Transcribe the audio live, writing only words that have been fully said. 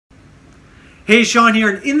Hey, Sean here,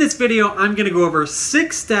 and in this video I'm going to go over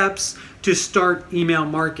 6 steps to start email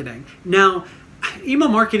marketing. Now, email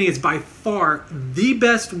marketing is by far the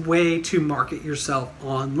best way to market yourself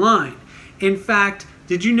online. In fact,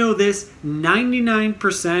 did you know this?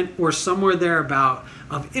 99% or somewhere thereabout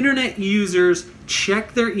of internet users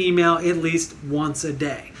check their email at least once a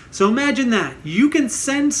day. So imagine that. You can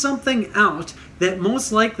send something out that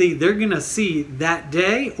most likely they're going to see that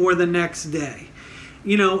day or the next day.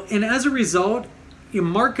 You know, and as a result,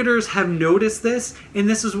 marketers have noticed this, and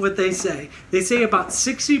this is what they say. They say about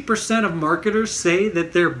 60% of marketers say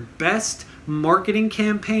that their best marketing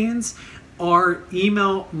campaigns are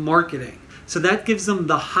email marketing. So that gives them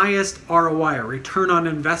the highest ROI, or return on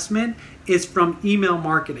investment, is from email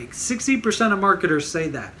marketing. 60% of marketers say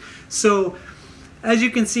that. So as you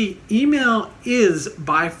can see, email is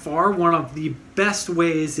by far one of the best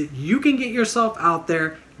ways that you can get yourself out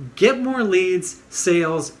there, get more leads,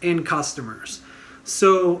 sales, and customers.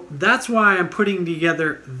 So that's why I'm putting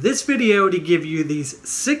together this video to give you these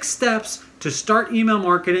 6 steps to start email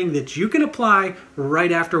marketing that you can apply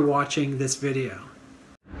right after watching this video.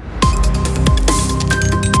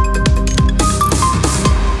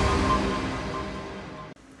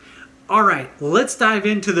 All right, let's dive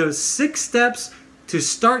into those 6 steps to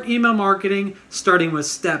start email marketing, starting with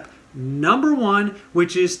step number 1,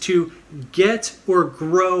 which is to get or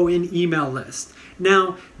grow an email list.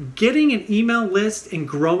 Now, getting an email list and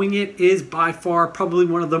growing it is by far probably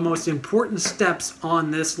one of the most important steps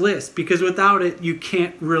on this list, because without it, you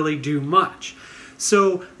can't really do much.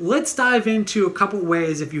 So let's dive into a couple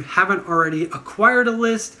ways. If you haven't already acquired a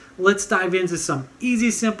list, let's dive into some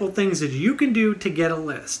easy, simple things that you can do to get a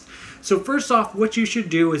list. So first off, what you should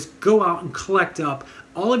do is go out and collect up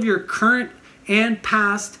all of your current and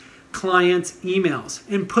past clients' emails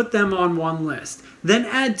and put them on one list. Then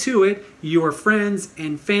add to it your friends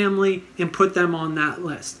and family and put them on that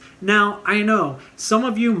list. Now, I know some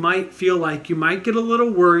of you might feel like you might get a little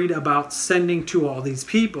worried about sending to all these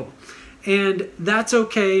people. And that's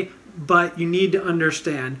okay, but you need to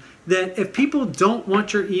understand that if people don't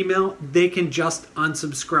want your email, they can just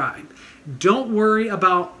unsubscribe. Don't worry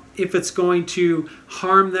about if it's going to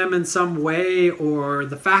harm them in some way or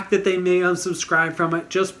the fact that they may unsubscribe from it.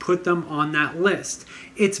 Just put them on that list.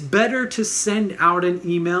 It's better to send out an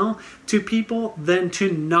email to people than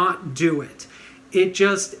to not do it. It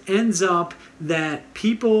just ends up that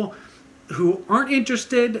people who aren't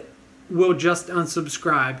interested will just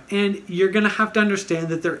unsubscribe, and you're going to have to understand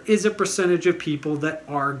that there is a percentage of people that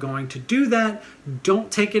are going to do that.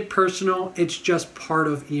 Don't take it personal. It's just part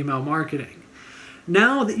of email marketing.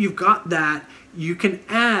 Now that you've got that, you can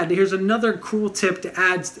add, here's another cool tip to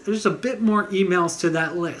add, there's a bit more emails to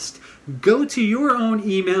that list. Go to your own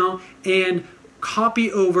email and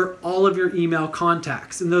copy over all of your email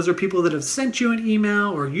contacts. And those are people that have sent you an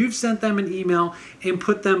email or you've sent them an email, and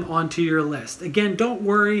put them onto your list. Again, don't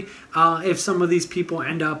worry if some of these people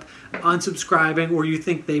end up unsubscribing or you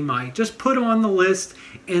think they might. Just put them on the list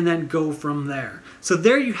and then go from there. So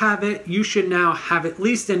there you have it. You should now have at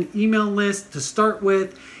least an email list to start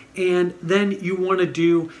with, and then you want to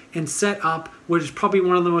do and set up, which is probably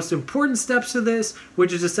one of the most important steps to this,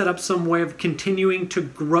 which is to set up some way of continuing to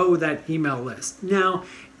grow that email list. Now,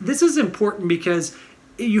 this is important because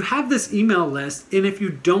you have this email list, and if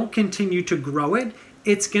you don't continue to grow it,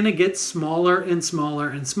 it's going to get smaller and smaller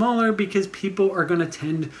and smaller because people are going to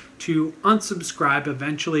tend to unsubscribe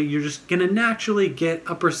eventually. You're just going to naturally get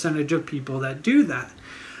a percentage of people that do that.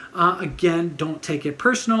 Again, don't take it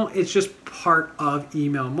personal. It's just part of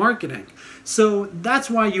email marketing. So that's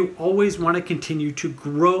why you always want to continue to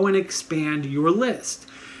grow and expand your list.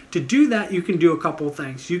 To do that, you can do a couple of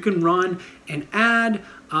things. You can run an ad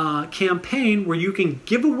campaign where you can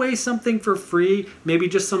give away something for free, maybe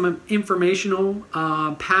just some informational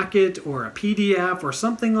packet or a PDF or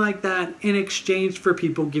something like that, in exchange for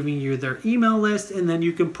people giving you their email list, and then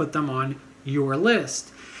you can put them on your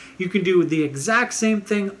list. You can do the exact same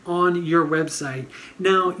thing on your website.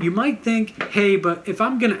 Now, you might think, hey, but if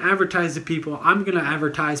I'm going to advertise to people, I'm going to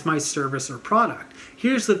advertise my service or product.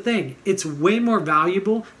 Here's the thing. It's way more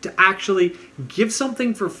valuable to actually give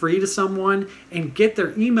something for free to someone and get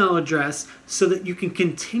their email address so that you can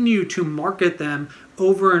continue to market them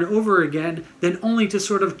over and over again than only to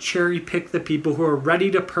sort of cherry pick the people who are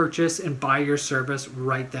ready to purchase and buy your service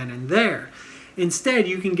right then and there. Instead,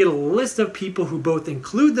 you can get a list of people who both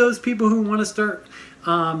include those people who want to start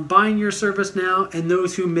buying your service now and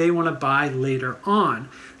those who may want to buy later on.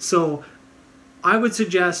 So I would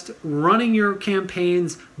suggest running your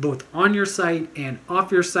campaigns both on your site and off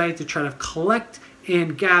your site to try to collect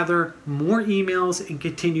and gather more emails and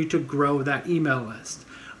continue to grow that email list.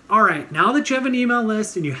 All right, now that you have an email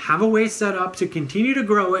list and you have a way set up to continue to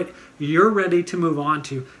grow it, you're ready to move on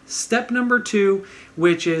to step number 2,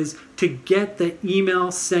 which is to get the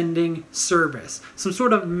email sending service. Some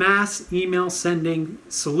sort of mass email sending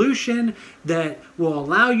solution that will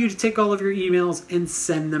allow you to take all of your emails and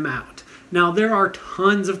send them out. Now, there are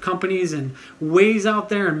tons of companies and ways out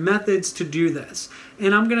there and methods to do this.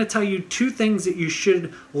 And I'm going to tell you 2 things that you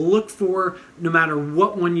should look for no matter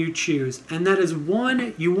what one you choose. And that is,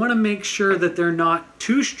 1, you want to make sure that they're not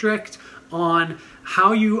too strict on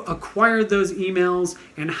how you acquired those emails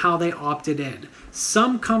and how they opted in.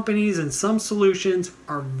 Some companies and some solutions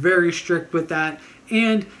are very strict with that.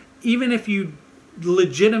 And even if you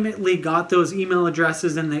legitimately got those email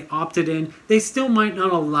addresses and they opted in, they still might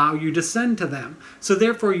not allow you to send to them. So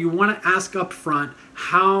therefore, you want to ask up front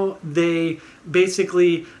how they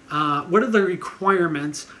basically, what are the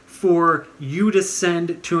requirements for you to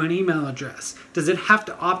send to an email address? Does it have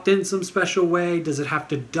to opt in some special way? Does it have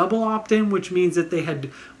to double opt in, which means that they had to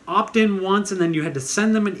opt in once and then you had to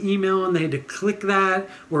send them an email and they had to click that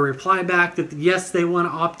or reply back that yes, they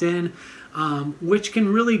want to opt in? Which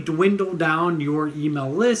can really dwindle down your email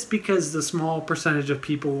list because the small percentage of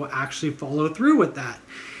people will actually follow through with that.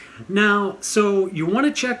 Now, so you want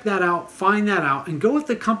to check that out, find that out, and go with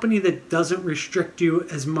the company that doesn't restrict you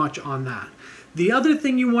as much on that. The other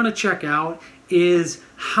thing you want to check out is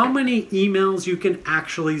how many emails you can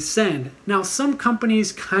actually send. Now, some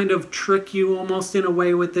companies kind of trick you almost in a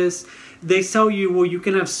way with this. They tell you, well, you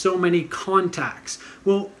can have so many contacts.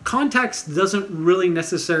 Well, contacts doesn't really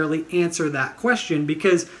necessarily answer that question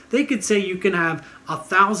because they could say you can have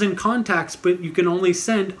 1,000 contacts, but you can only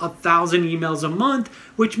send 1,000 emails a month,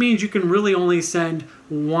 which means you can really only send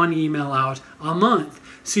 1 email out a month.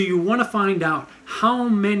 So you want to find out how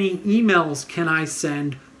many emails can I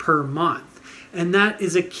send per month. And that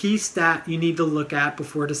is a key stat you need to look at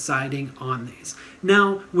before deciding on these.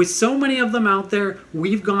 Now, with so many of them out there,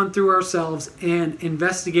 we've gone through ourselves and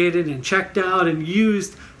investigated and checked out and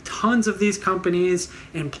used tons of these companies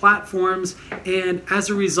and platforms. And as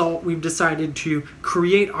a result, we've decided to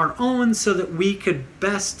create our own so that we could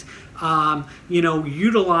best,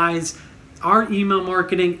 utilize our email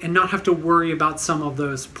marketing and not have to worry about some of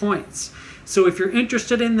those points. So if you're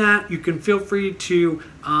interested in that, you can feel free to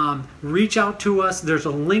reach out to us. There's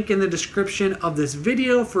a link in the description of this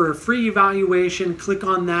video for a free evaluation. Click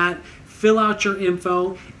on that, fill out your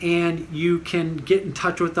info, and you can get in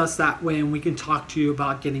touch with us that way, and we can talk to you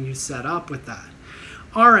about getting you set up with that.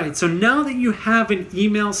 All right, so now that you have an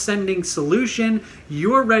email sending solution,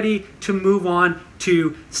 you're ready to move on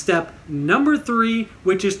to step number 3,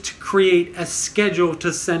 which is to create a schedule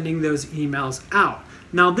to sending those emails out.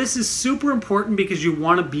 Now, this is super important because you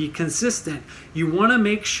want to be consistent. You want to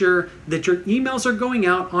make sure that your emails are going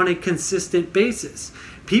out on a consistent basis.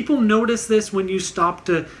 People notice this when you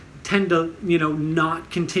tend to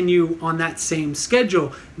not continue on that same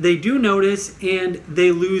schedule. They do notice, and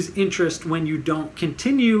they lose interest when you don't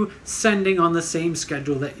continue sending on the same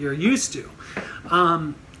schedule that you're used to.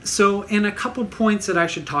 And a couple points that I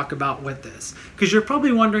should talk about with this, because you're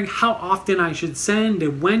probably wondering how often I should send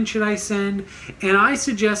and when should I send, and I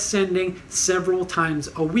suggest sending several times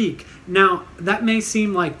a week. Now, that may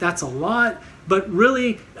seem like that's a lot, but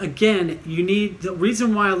really, again, the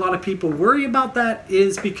reason why a lot of people worry about that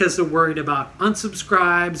is because they're worried about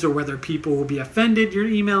unsubscribes or whether people will be offended you're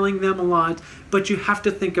emailing them a lot, but you have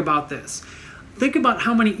to think about this. Think about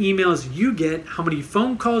how many emails you get, how many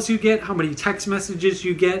phone calls you get, how many text messages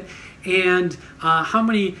you get, and how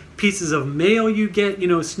many pieces of mail you get,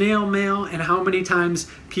 snail mail, and how many times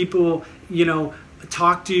people,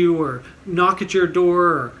 talk to you or knock at your door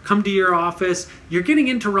or come to your office. You're getting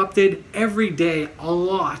interrupted every day a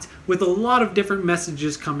lot with a lot of different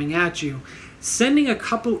messages coming at you. Sending a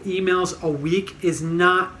couple emails a week is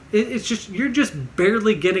not, you're just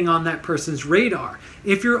barely getting on that person's radar.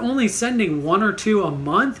 If you're only sending 1 or 2 a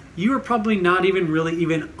month, you are probably not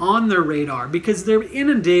even on their radar because they're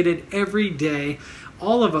inundated every day.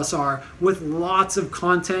 All of us are, with lots of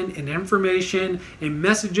content and information and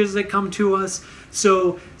messages that come to us.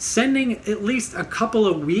 So sending at least a couple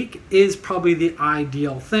a week is probably the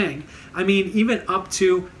ideal thing. I mean, even up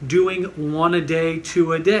to doing 1 a day,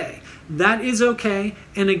 2 a day. That is okay.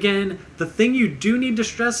 And again, the thing you do need to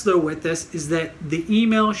stress though with this is that the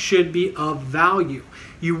email should be of value.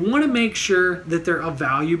 You want to make sure that they're of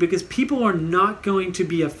value because people are not going to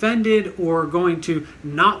be offended or going to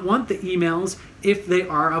not want the emails if they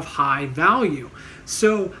are of high value.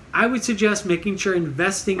 So I would suggest making sure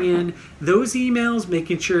investing in those emails,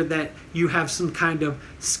 making sure that you have some kind of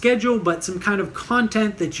schedule, but some kind of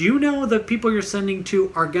content that the people you're sending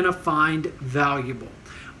to are going to find valuable.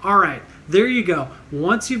 All right, there you go.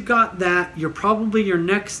 Once you've got that, your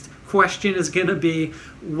next question is going to be,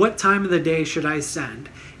 what time of the day should I send?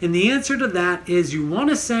 And the answer to that is you want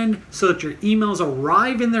to send so that your emails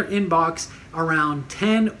arrive in their inbox around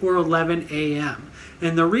 10 or 11 a.m.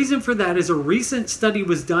 And the reason for that is a recent study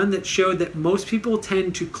was done that showed that most people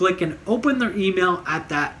tend to click and open their email at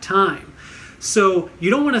that time. So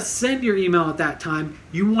you don't want to send your email at that time.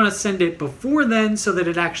 You want to send it before then so that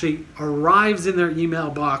it actually arrives in their email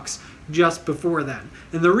box just before then.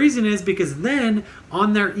 And the reason is because then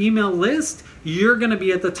on their email list, you're going to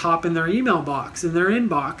be at the top in their email box, in their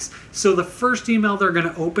inbox. So the first email they're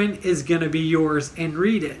going to open is going to be yours and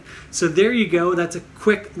read it. So there you go. That's a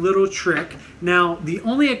quick little trick. Now, the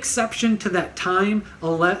only exception to that time,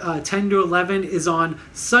 10 to 11, is on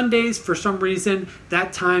Sundays. For some reason,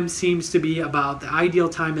 that time seems to be about, the ideal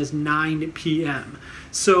time is 9 p.m.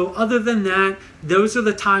 So other than that, those are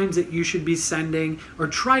the times that you should be sending, or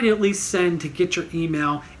try to at least send to get your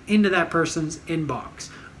email into that person's inbox.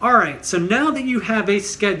 All right, so now that you have a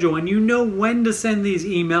schedule and you know when to send these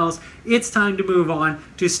emails, it's time to move on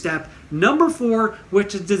to step number 4,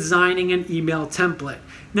 which is designing an email template.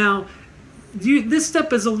 Now, this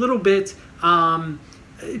step is a little bit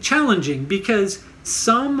challenging because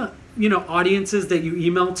some audiences that you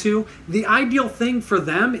email to, the ideal thing for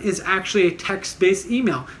them is actually a text-based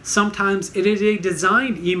email. Sometimes it is a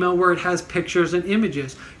designed email where it has pictures and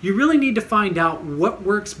images. You really need to find out what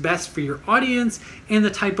works best for your audience and the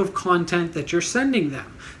type of content that you're sending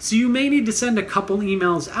them. So you may need to send a couple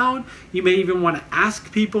emails out. You may even want to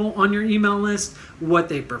ask people on your email list what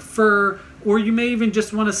they prefer, or you may even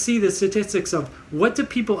just want to see the statistics of what do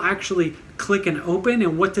people actually click and open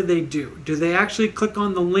and what do they do? Do they actually click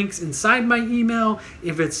on the links inside my email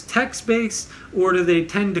if it's text-based, or do they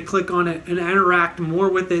tend to click on it and interact more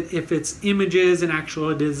with it if it's images and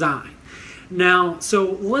actual design? Now,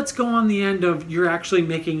 so let's go on the end of you're actually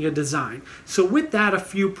making a design. So with that, a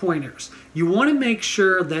few pointers. You want to make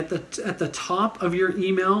sure that at the top of your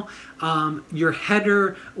email, your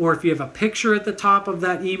header, or if you have a picture at the top of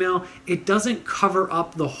that email, it doesn't cover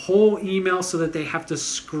up the whole email so that they have to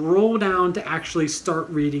scroll down to actually start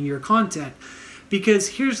reading your content. Because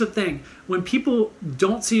here's the thing, when people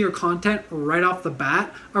don't see your content right off the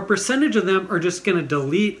bat, a percentage of them are just going to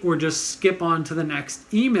delete or just skip on to the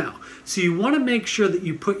next email. So you want to make sure that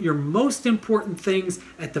you put your most important things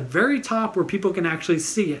at the very top where people can actually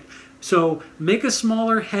see it. So make a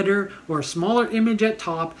smaller header or a smaller image at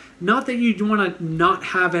top. Not that you want to not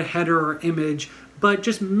have a header or image, but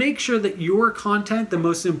just make sure that your content, the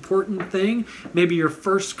most important thing, maybe your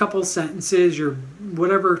first couple sentences, your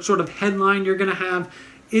whatever sort of headline you're going to have,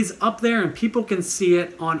 is up there and people can see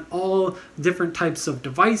it on all different types of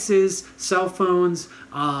devices, cell phones,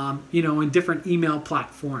 and different email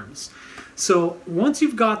platforms. So once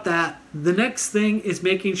you've got that, the next thing is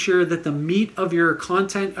making sure that the meat of your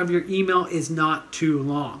content of your email is not too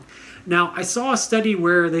long. Now, I saw a study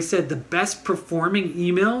where they said the best performing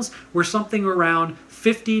emails were something around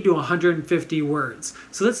 50 to 150 words.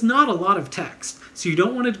 So that's not a lot of text. So you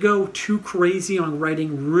don't want to go too crazy on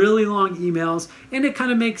writing really long emails, and it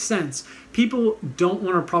kind of makes sense. People don't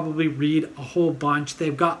want to probably read a whole bunch.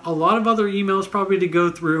 They've got a lot of other emails probably to go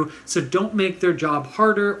through, so don't make their job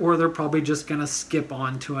harder, or they're probably just going to skip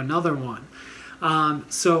on to another one.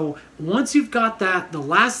 So once you've got that, the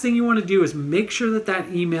last thing you want to do is make sure that that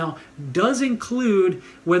email does include,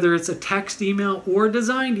 whether it's a text email or a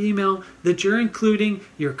designed email, that you're including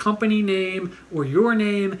your company name or your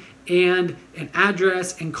name and an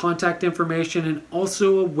address and contact information, and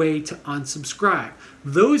also a way to unsubscribe.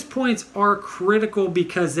 Those points are critical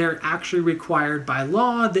because they're actually required by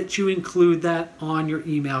law that you include that on your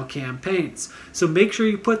email campaigns. So make sure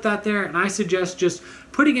you put that there, and I suggest just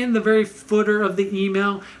putting in the very footer of the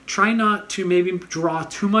email. Try not to maybe draw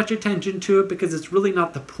too much attention to it because it's really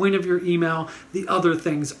not the point of your email. The other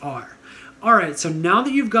things are. All right, so now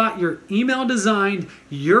that you've got your email designed,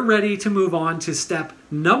 you're ready to move on to step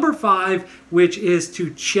number 5, which is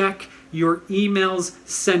to check your email's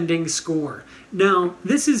sending score. Now,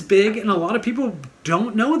 this is big, and a lot of people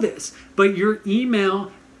don't know this, but your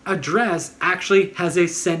email address actually has a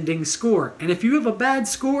sending score. And if you have a bad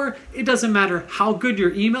score, it doesn't matter how good your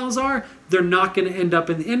emails are, they're not going to end up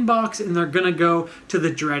in the inbox, and they're going to go to the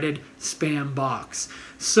dreaded spam box.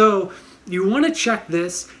 So you want to check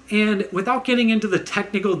this, and without getting into the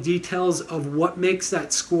technical details of what makes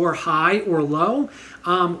that score high or low,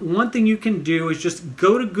 one thing you can do is just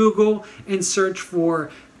go to Google and search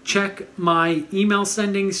for check my email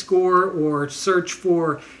sending score, or search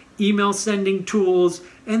for email sending tools,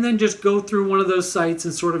 and then just go through one of those sites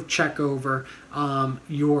and sort of check over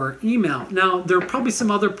your email. Now, there are probably some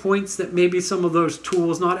other points that maybe some of those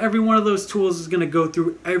tools, not every one of those tools is going to go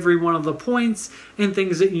through every one of the points and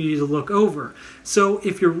things that you need to look over. So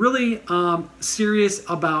if you're really serious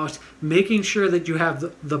about making sure that you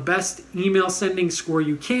have the best email sending score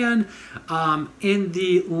you can, in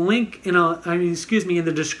the link, in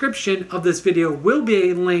the description of this video will be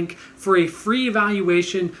a link for a free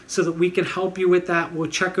evaluation so that we can help you with that. We'll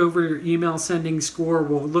check over your email sending score,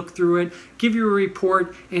 we'll look through it, give you a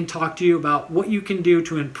report, and talk to you about what you can do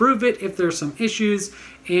to improve it if there's some issues,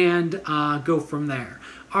 and go from there.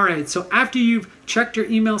 All right, so after you've checked your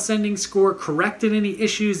email sending score, corrected any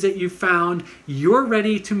issues that you found, you're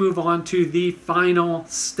ready to move on to the final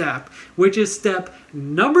step, which is step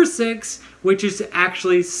number 6, which is to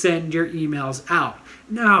actually send your emails out.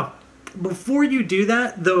 Now, before you do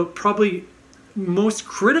that, the probably most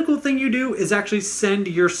critical thing you do is actually send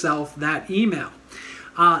yourself that email.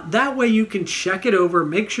 That way you can check it over,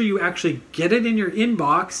 make sure you actually get it in your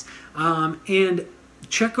inbox, and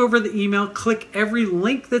check over the email, click every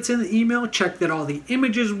link that's in the email, check that all the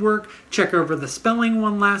images work, check over the spelling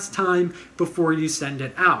one last time before you send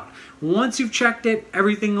it out. Once you've checked it,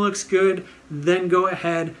 everything looks good, then go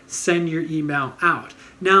ahead, send your email out.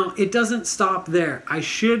 Now, it doesn't stop there. I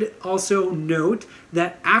should also note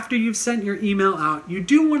that after you've sent your email out, you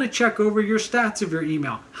do want to check over your stats of your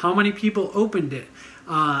email. How many people opened it?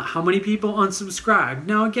 How many people unsubscribed?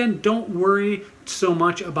 Now, again, don't worry so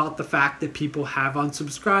much about the fact that people have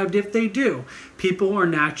unsubscribed. If they do, people are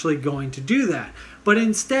naturally going to do that. But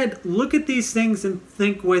instead, look at these things and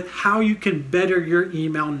think with how you can better your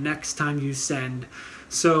email next time you send,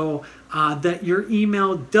 so that your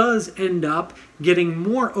email does end up getting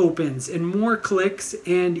more opens and more clicks,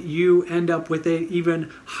 and you end up with an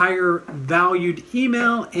even higher valued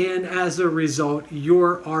email, and as a result,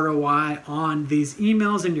 your ROI on these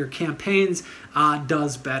emails and your campaigns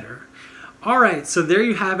does better. All right, so there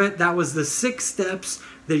you have it. That was the 6 steps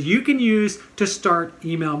that you can use to start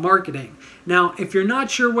email marketing. Now, if you're not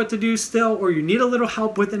sure what to do still, or you need a little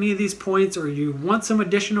help with any of these points, or you want some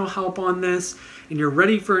additional help on this, and you're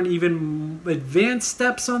ready for an even advanced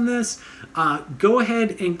steps on this, go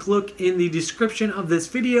ahead and look in the description of this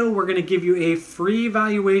video. We're going to give you a free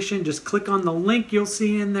evaluation. Just click on the link you'll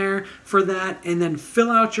see in there for that, and then fill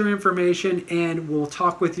out your information, and we'll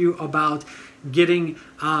talk with you about getting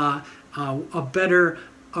a better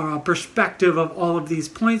perspective of all of these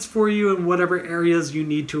points for you and whatever areas you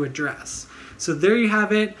need to address. So there you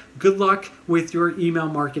have it. Good luck with your email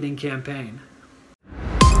marketing campaign.